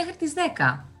σπίτι μέχρι τις 10.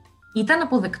 Ήταν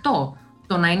αποδεκτό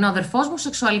το να είναι ο αδερφός μου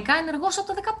σεξουαλικά ενεργός από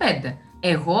τα 15.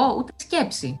 Εγώ ούτε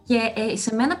σκέψη. Και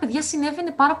σε μένα, παιδιά,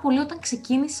 συνέβαινε πάρα πολύ όταν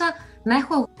ξεκίνησα να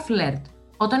έχω εγώ φλερτ.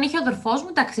 Όταν είχε ο αδερφός μου,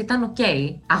 εντάξει, ήταν OK.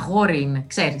 Αγόρι είναι,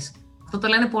 ξέρεις. Αυτό το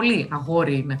λένε πολλοί.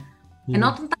 Αγόρι είναι. Ενώ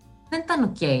όταν δεν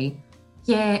ήταν OK.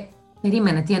 Και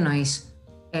περίμενε, τι εννοείς?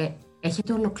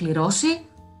 Έχετε ολοκληρώσει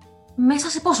μέσα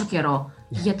σε πόσο καιρό?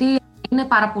 Γιατί είναι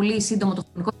πάρα πολύ σύντομο το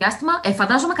χρονικό διάστημα.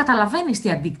 Φαντάζομαι καταλαβαίνεις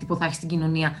τι αντίκτυπο θα έχει στην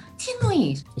κοινωνία. Τι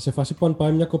εννοείς? Σε φάση που αν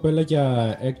πάει μια κοπέλα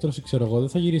για έκτρωση, ξέρω εγώ, δεν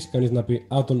θα γυρίσει κανείς να πει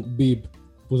 «Α, τον μπιπ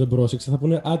που δεν πρόσεξε». Θα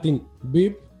πούνε «Α, την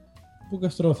μπιπ που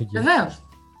καστρώθηκε».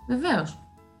 Βεβαίως.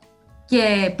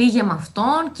 Και πήγε με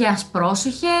αυτόν και ας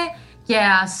πρόσεχε και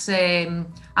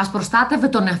ας προστάτευε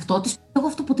τον εαυτό της. Εγώ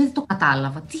αυτό ποτέ δεν το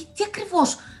κατάλαβα. Τι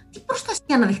ακριβώς, τι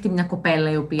προστασία να δεχτεί μια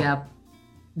κοπέλα η οποία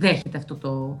δέχεται αυτό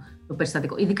το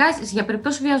περιστατικό? Ειδικά για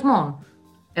περιπτώσεις βιασμών,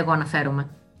 εγώ αναφέρομαι.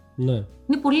 Ναι.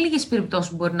 Είναι πολύ λίγες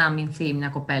περιπτώσεις που μπορεί να αμυνθεί μια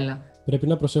κοπέλα. Πρέπει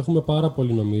να προσέχουμε πάρα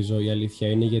πολύ, νομίζω, η αλήθεια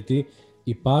είναι, γιατί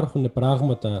υπάρχουν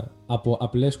πράγματα από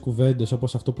απλές κουβέντες,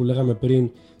 όπως αυτό που λέγαμε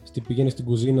πριν, πηγαίνει στην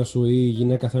κουζίνα σου ή η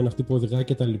γυναίκα θα είναι αυτή που οδηγάει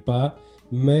κτλ.,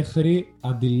 μέχρι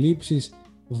αντιλήψεις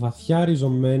βαθιά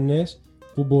ριζωμένες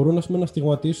που μπορούν, ας πούμε, να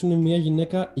στιγματίσουν μια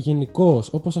γυναίκα γενικώς.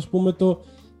 Όπως, ας πούμε, το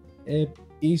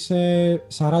είσαι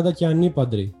 40 και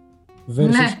ανήπαντρη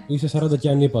versus είσαι 40 και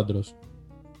ανήπαντρος.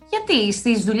 Γιατί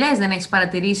στις δουλειές δεν έχεις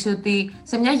παρατηρήσει ότι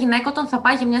σε μια γυναίκα όταν θα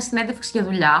πάει για μια συνέντευξη για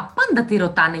δουλειά, πάντα τη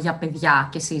ρωτάνε για παιδιά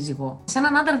και σύζυγο? Σε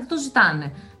έναν άντρα δεν το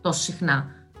ζητάνε τόσο συχνά.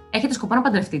 Έχετε σκοπό να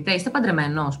παντρευτείτε? Είστε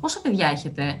παντρεμένος? Πόσα παιδιά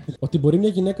έχετε? Ότι μπορεί μια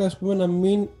γυναίκα, ας πούμε, να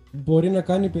μην μπορεί να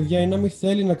κάνει παιδιά ή να μην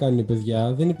θέλει να κάνει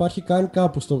παιδιά, δεν υπάρχει καν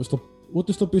κάπου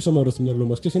ούτε στο πίσω μέρος του μυαλού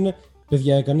μας. Και είναι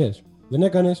παιδιά έκανες? Δεν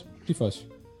έκανες? Τι φάση?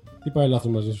 Τι πάει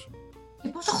λάθος μαζί σου? Και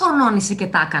πόσο χρονών είσαι και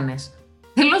τα έκανες?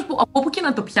 Τέλος, από όπου και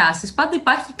να το πιάσεις, πάντα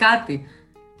υπάρχει κάτι.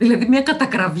 Δηλαδή, μια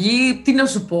κατακραυγή, τι να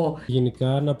σου πω.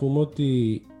 Γενικά, να πούμε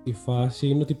ότι η φάση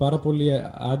είναι ότι πάρα πολλοί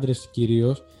άντρες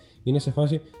κυρίως είναι σε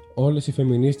φάση όλες οι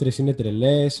φεμινίστρες είναι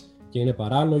τρελές και είναι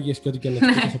παράλογες και ό,τι και να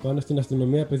θα πάνε στην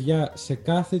αστυνομία. Παιδιά, σε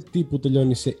κάθε τι που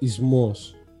τελειώνει σε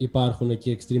ισμός υπάρχουν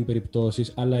εκεί extreme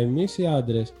περιπτώσεις, αλλά εμείς οι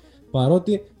άντρες,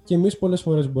 παρότι και εμείς πολλές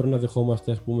φορές μπορεί να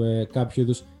δεχόμαστε, ας πούμε, κάποιο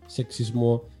είδους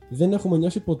σεξισμό, δεν έχουμε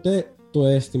νιώσει ποτέ το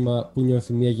αίσθημα που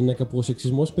νιώθει μια γυναίκα, που ο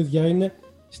σεξισμός, παιδιά, είναι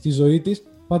στη ζωή της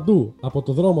παντού. Από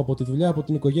το δρόμο, από τη δουλειά, από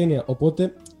την οικογένεια.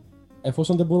 Οπότε,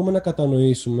 εφόσον δεν μπορούμε να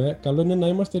κατανοήσουμε, καλό είναι να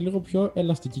είμαστε λίγο πιο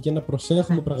ελαστικοί και να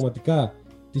προσέχουμε πραγματικά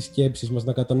τις σκέψεις μας,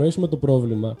 να κατανοήσουμε το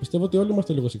πρόβλημα. Πιστεύω ότι όλοι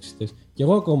είμαστε λίγο σεξιστές. Και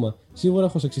εγώ ακόμα σίγουρα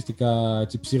έχω σεξιστικά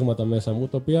ψήγματα μέσα μου,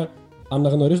 τα οποία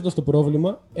αναγνωρίζοντας το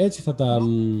πρόβλημα, έτσι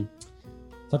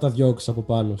θα τα διώξεις από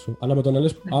πάνω σου. Αλλά με το να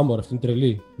λες «Άμορα, αυτή είναι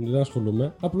τρελή, δεν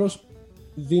ασχολούμαι», απλώς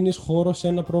δίνεις χώρο σε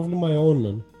ένα πρόβλημα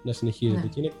αιώνων να συνεχίζεται.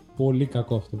 Και είναι πολύ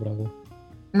κακό αυτό το πράγμα.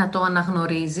 να το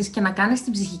αναγνωρίζεις και να κάνεις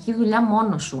την ψυχική δουλειά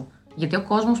μόνος σου. Γιατί ο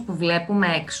κόσμος που βλέπουμε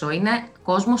έξω είναι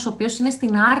κόσμος ο οποίος είναι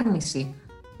στην άρνηση.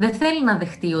 Δεν θέλει να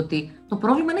δεχτεί ότι το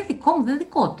πρόβλημα είναι δικό μου, δεν είναι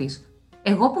δικό της.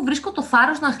 Εγώ που βρίσκω το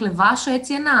θάρρος να χλεβάσω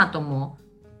έτσι ένα άτομο,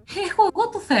 έχω εγώ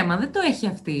το θέμα, δεν το έχει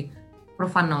αυτή,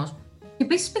 προφανώς. Και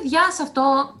επίσης, παιδιά, σε αυτό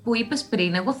που είπες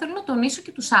πριν, εγώ θέλω να τονίσω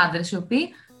και τους άντρες, οι οποίοι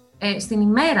στην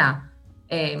ημέρα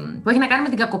που έχει να κάνει με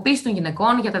την κακοποίηση των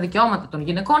γυναικών, για τα δικαιώματα των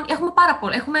γυναικών,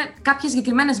 έχουμε κάποιες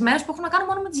συγκεκριμένες μέρες που έχουν να κάνουν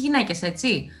μόνο με τις γυναίκες,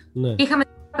 έτσι. Ναι. Είχαμε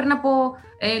πριν από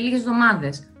λίγες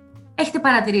εβδομάδες. Έχετε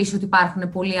παρατηρήσει ότι υπάρχουν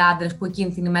πολλοί άντρες που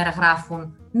εκείνη την ημέρα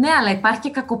γράφουν «Ναι, αλλά υπάρχει και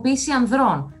κακοποίηση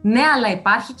ανδρών. Ναι, αλλά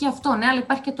υπάρχει και αυτό. Ναι, αλλά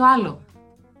υπάρχει και το άλλο».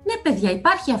 Ναι, παιδιά,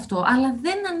 υπάρχει αυτό, αλλά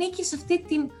δεν ανήκει σε αυτή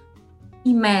την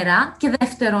ημέρα. Και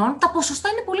δεύτερον, τα ποσοστά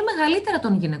είναι πολύ μεγαλύτερα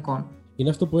των γυναικών. Είναι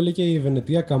αυτό που έλεγε η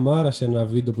Βενετία Καμάρα σε ένα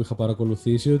βίντεο που είχα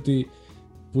παρακολουθήσει, ότι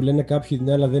που λένε κάποιοι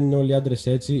 «Ναι, αλλά δεν είναι όλοι οι άντρες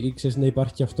έτσι» ή «Ξέρεις, ναι,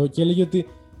 υπάρχει και αυτό». Και έλεγε ότι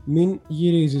μην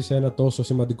γυρίζεις ένα τόσο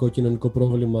σημαντικό κοινωνικό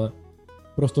πρόβλημα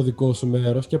προς το δικό σου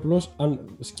μέρος και απλώς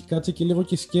κάτσε και λίγο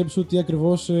και σκέψου τι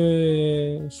ακριβώς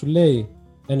σου λέει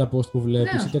ένα post που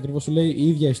βλέπεις, τι ακριβώς σου λέει η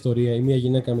ίδια ιστορία, η μία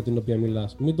γυναίκα με την οποία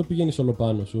μιλάς. Μην το πηγαίνεις όλο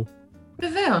πάνω σου.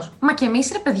 Βεβαίως. Μα και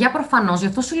εμείς, ρε παιδιά, προφανώς, γι'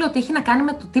 αυτό σου λέω ότι έχει να κάνει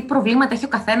με το τι προβλήματα έχει ο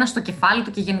καθένας στο κεφάλι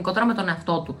του και γενικότερα με τον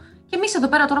εαυτό του. Και εμείς εδώ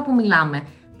πέρα τώρα που μιλάμε,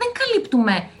 δεν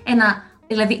καλύπτουμε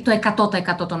δηλαδή το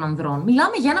 100% των ανδρών.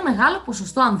 Μιλάμε για ένα μεγάλο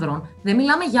ποσοστό ανδρών. Δεν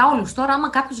μιλάμε για όλους. Τώρα, άμα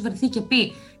κάποιος βρεθεί και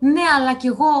πει «Ναι, αλλά κι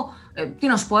εγώ, τι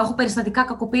να σου πω, έχω περιστατικά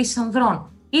κακοποίησης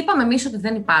ανδρών». Είπαμε εμείς ότι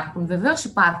δεν υπάρχουν. Βεβαίως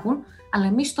υπάρχουν, αλλά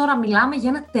εμείς τώρα μιλάμε για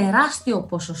ένα τεράστιο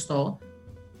ποσοστό,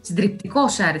 συντριπτικό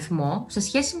σε αριθμό, σε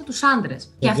σχέση με τους άντρες.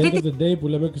 Και αυτή the day που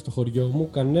λέμε και στο χωριό μου,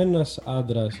 κανένας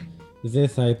άντρας δεν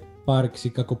θα υπάρξει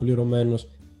κακοπληρωμένος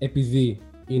επειδή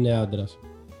είναι άντρας.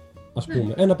 Ας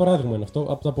πούμε. Ένα παράδειγμα είναι αυτό,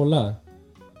 από τα πολλά.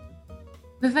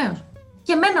 Βεβαίως.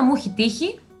 Και εμένα μου έχει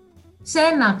τύχει σε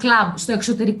ένα κλαμπ στο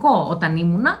εξωτερικό όταν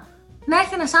ήμουνα να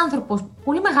έρθει ένας άνθρωπος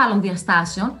πολύ μεγάλων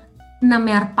διαστάσεων να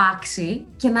με αρπάξει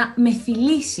και να με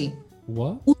φιλήσει.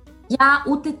 What?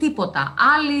 Ούτε τίποτα.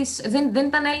 Δεν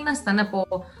ήταν Έλληνας, ήταν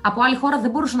από άλλη χώρα,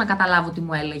 δεν μπορούσα να καταλάβω τι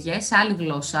μου έλεγε, σε άλλη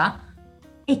γλώσσα.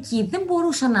 Εκεί δεν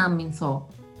μπορούσα να αμυνθώ.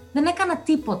 Δεν έκανα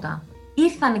τίποτα.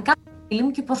 Ήρθανε κάποιοι φίλοι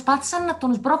μου και προσπάθησαν να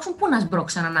τον σμπρώξουν. Πού να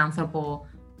σμπρώξουν έναν άνθρωπο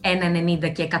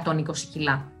 1,90 και 120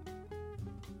 κιλά.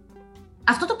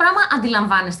 Αυτό το πράγμα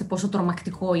αντιλαμβάνεστε πόσο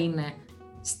τρομακτικό είναι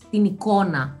στην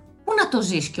εικόνα. Πού να το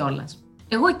ζεις κιόλας.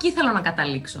 Εγώ εκεί θέλω να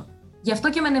καταλήξω. Γι' αυτό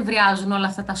και με νευριάζουν όλα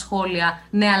αυτά τα σχόλια.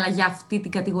 Ναι, αλλά για αυτή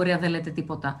την κατηγορία δεν λέτε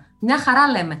τίποτα. Μια χαρά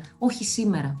λέμε. Όχι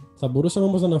σήμερα. Θα μπορούσαμε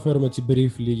όμως να αναφέρουμε έτσι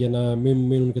briefly για να μην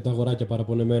μείνουν και τα αγοράκια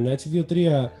παραπονεμένα. Έτσι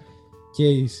 2-3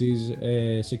 cases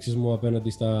σεξισμού απέναντι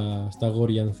στα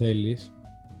αγόρια, αν θέλεις.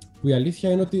 Που η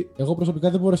αλήθεια είναι ότι εγώ προσωπικά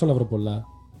δεν μπορέσα να βρω πολλά.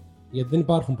 Γιατί δεν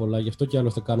υπάρχουν πολλά, γι' αυτό και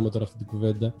άλλωστε κάνουμε τώρα αυτή την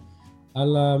κουβέντα.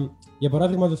 Αλλά για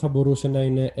παράδειγμα, δεν θα μπορούσε να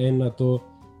είναι ένα το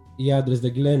οι άντρες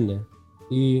δεν κλαίνε,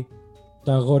 ή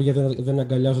τα αγόρια δεν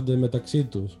αγκαλιάζονται μεταξύ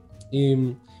τους, ή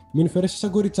μην φέρεσαι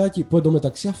σαν κοριτσάκι, που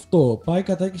εντωμεταξύ αυτό πάει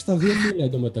κατά και στα 2 φύλλα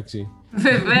εντωμεταξύ.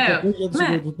 Βεβαίως. Για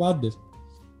τους υποπάντες.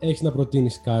 Έχεις να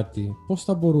προτείνεις κάτι? Πώς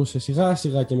θα μπορούσε σιγά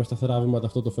σιγά και με σταθερά βήματα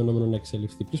αυτό το φαινόμενο να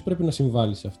εξελιχθεί? Ποιος πρέπει να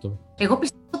συμβάλλει σε αυτό? Εγώ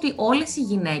πιστεύω ότι όλες οι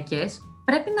γυναίκες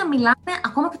πρέπει να μιλάνε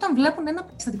ακόμα και όταν βλέπουν ένα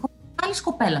περιστατικό άλλη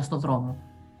κοπέλα στον δρόμο.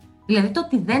 Δηλαδή το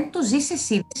ότι δεν το ζεις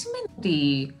εσύ δεν σημαίνει ότι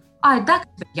εντάξει,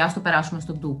 παιδιά, ας το περάσουμε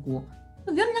στον ντούκου.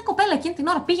 Το βιώνει μια κοπέλα εκείνη την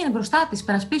ώρα, πήγαινε μπροστά της,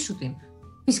 περασπίσου την.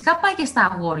 Φυσικά πάει και στα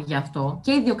αγόρια αυτό,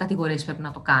 και οι δύο κατηγορίες πρέπει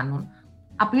να το κάνουν.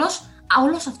 Απλώς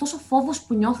όλος αυτός ο φόβος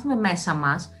που νιώθουμε μέσα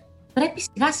μας πρέπει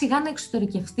σιγά σιγά να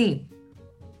εξωτερικευτεί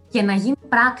και να γίνει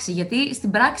πράξη. Γιατί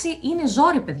στην πράξη είναι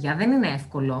ζόρι, παιδιά, δεν είναι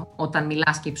εύκολο όταν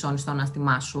μιλάς και υψώνεις το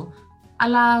ανάστημά σου.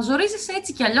 Αλλά ζορίζεσαι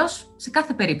έτσι κι αλλιώς σε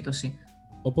κάθε περίπτωση.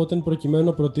 Οπότε,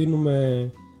 προκειμένου,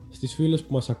 προτείνουμε στις φίλες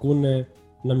που μας ακούνε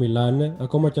να μιλάνε,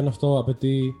 ακόμα κι αν αυτό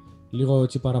απαιτεί λίγο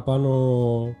έτσι παραπάνω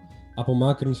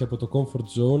απομάκρυνση από το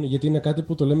comfort zone, γιατί είναι κάτι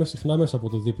που το λέμε συχνά μέσα από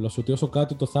το δίπλα σου, ότι όσο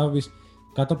κάτι το θάβεις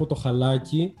κάτω από το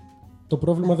χαλάκι, το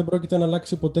πρόβλημα δεν πρόκειται να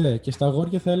αλλάξει ποτέ. Και στα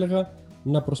αγόρια θα έλεγα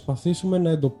να προσπαθήσουμε να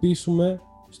εντοπίσουμε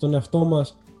στον εαυτό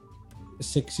μας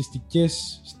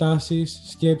σεξιστικές στάσεις,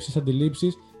 σκέψεις,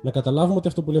 αντιλήψεις, να καταλάβουμε ότι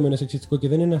αυτό που λέμε είναι σεξιστικό και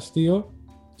δεν είναι αστείο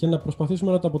και να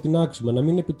προσπαθήσουμε να το αποτινάξουμε, να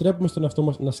μην επιτρέπουμε στον εαυτό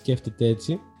μας να σκέφτεται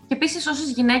έτσι. Και επίσης,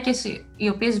 όσες γυναίκες οι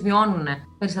οποίες βιώνουν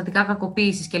περιστατικά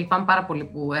κακοποίησης και λυπάμαι πάρα πολύ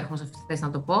που έρχομαι σε αυτή τη θέση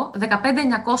να το πω,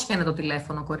 15900 είναι το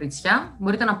τηλέφωνο, κορίτσια.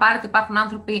 Μπορείτε να πάρετε, υπάρχουν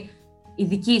άνθρωποι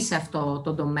ειδικοί σε αυτό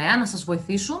το τομέα να σας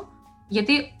βοηθήσουν.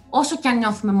 Γιατί όσο και αν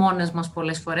νιώθουμε μόνες μας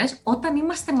πολλές φορές, όταν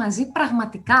είμαστε μαζί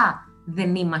πραγματικά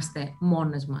δεν είμαστε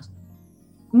μόνες μας.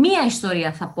 Μία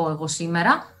ιστορία θα πω εγώ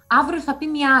σήμερα, αύριο θα πει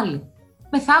μία άλλη.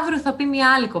 Μεθαύριο θα πει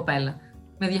μία άλλη κοπέλα.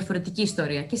 με διαφορετική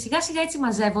ιστορία. Και σιγά σιγά έτσι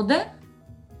μαζεύονται,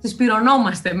 τις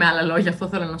πυρωνόμαστε με άλλα λόγια, αυτό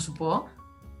θέλω να σου πω.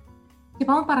 Και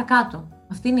πάμε παρακάτω.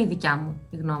 Αυτή είναι η δικιά μου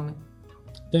η γνώμη.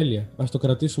 Τέλεια. Ας το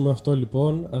κρατήσουμε αυτό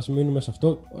λοιπόν, ας μείνουμε σε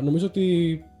αυτό. Νομίζω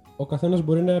ότι ο καθένας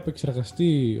μπορεί να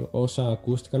επεξεργαστεί όσα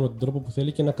ακούστηκαν με τον τρόπο που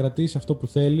θέλει και να κρατήσει αυτό που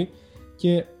θέλει,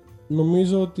 και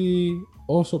νομίζω ότι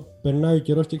όσο περνάει ο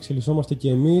καιρός και εξελισσόμαστε και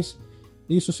εμείς,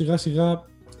 ίσως σιγά σιγά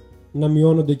να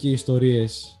μειώνονται και οι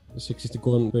ιστορίες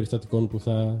σεξιστικών περιστατικών που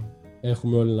θα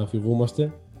έχουμε όλοι να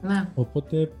αφηγούμαστε. Ναι.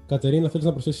 Οπότε, Κατερίνα, θέλεις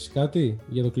να προσθέσεις κάτι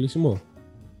για το κλείσιμο?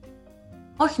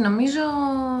 Όχι,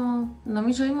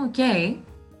 νομίζω είμαι οκ.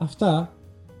 Αυτά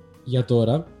για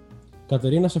τώρα.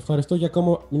 Κατερίνα, σε ευχαριστώ για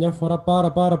ακόμα μια φορά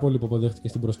πάρα πολύ που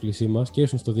αποδέχτηκες την πρόσκλησή μας και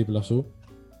ήσουν στο δίπλα σου.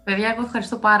 Παιδιά, εγώ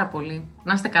ευχαριστώ πάρα πολύ.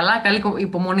 Να είστε καλά, καλή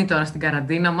υπομονή τώρα στην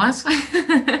καραντίνα μας.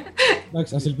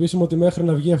 Εντάξει, ας ελπίσουμε ότι μέχρι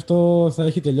να βγει αυτό θα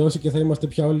έχει τελειώσει και θα είμαστε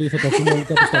πια όλοι, θα το ακούμε όλοι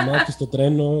κάπου στα μάτια, στο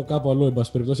τρένο, κάπου αλλού, εν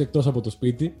πάση περιπτώσει, εκτός από το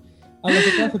σπίτι. Αλλά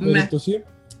σε κάθε περίπτωση,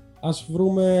 ας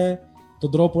βρούμε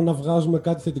τον τρόπο να βγάζουμε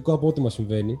κάτι θετικό από ό,τι μας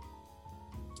συμβαίνει.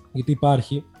 Γιατί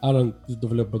υπάρχει, αλλά δεν το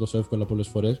βλέπουμε τόσο εύκολα πολλές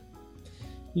φορές.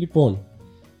 Λοιπόν,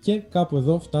 και κάπου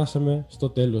εδώ φτάσαμε στο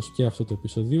τέλος και αυτού του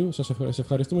επεισοδίου. Σας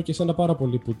ευχαριστούμε και εσένα πάρα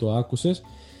πολύ που το άκουσες.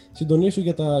 Συντονίσου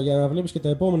για να βλέπεις και τα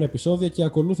επόμενα επεισόδια και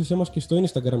ακολούθησέ μας και στο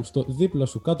Instagram, στο δίπλα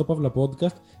σου κάτω παύλα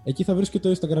podcast. Εκεί θα βρεις και το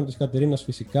Instagram της Κατερίνας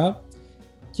φυσικά.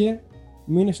 Και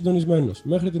μείνε συντονισμένος.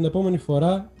 Μέχρι την επόμενη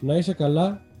φορά, να είσαι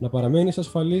καλά, να παραμένεις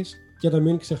ασφαλής και να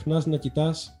μην ξεχνάς να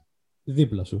κοιτάς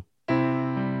δίπλα σου.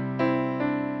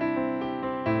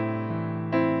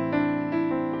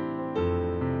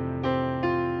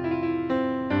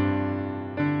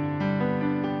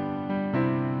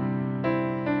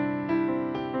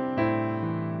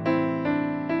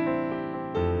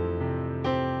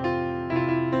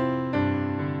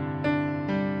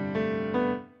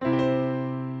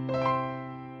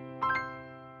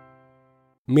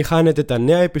 Μη χάνετε τα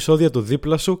νέα επεισόδια του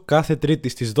Δίπλα Σου κάθε Τρίτη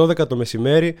στις 12 το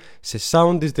μεσημέρι σε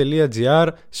soundis.gr,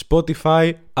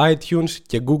 Spotify, iTunes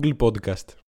και Google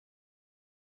Podcast.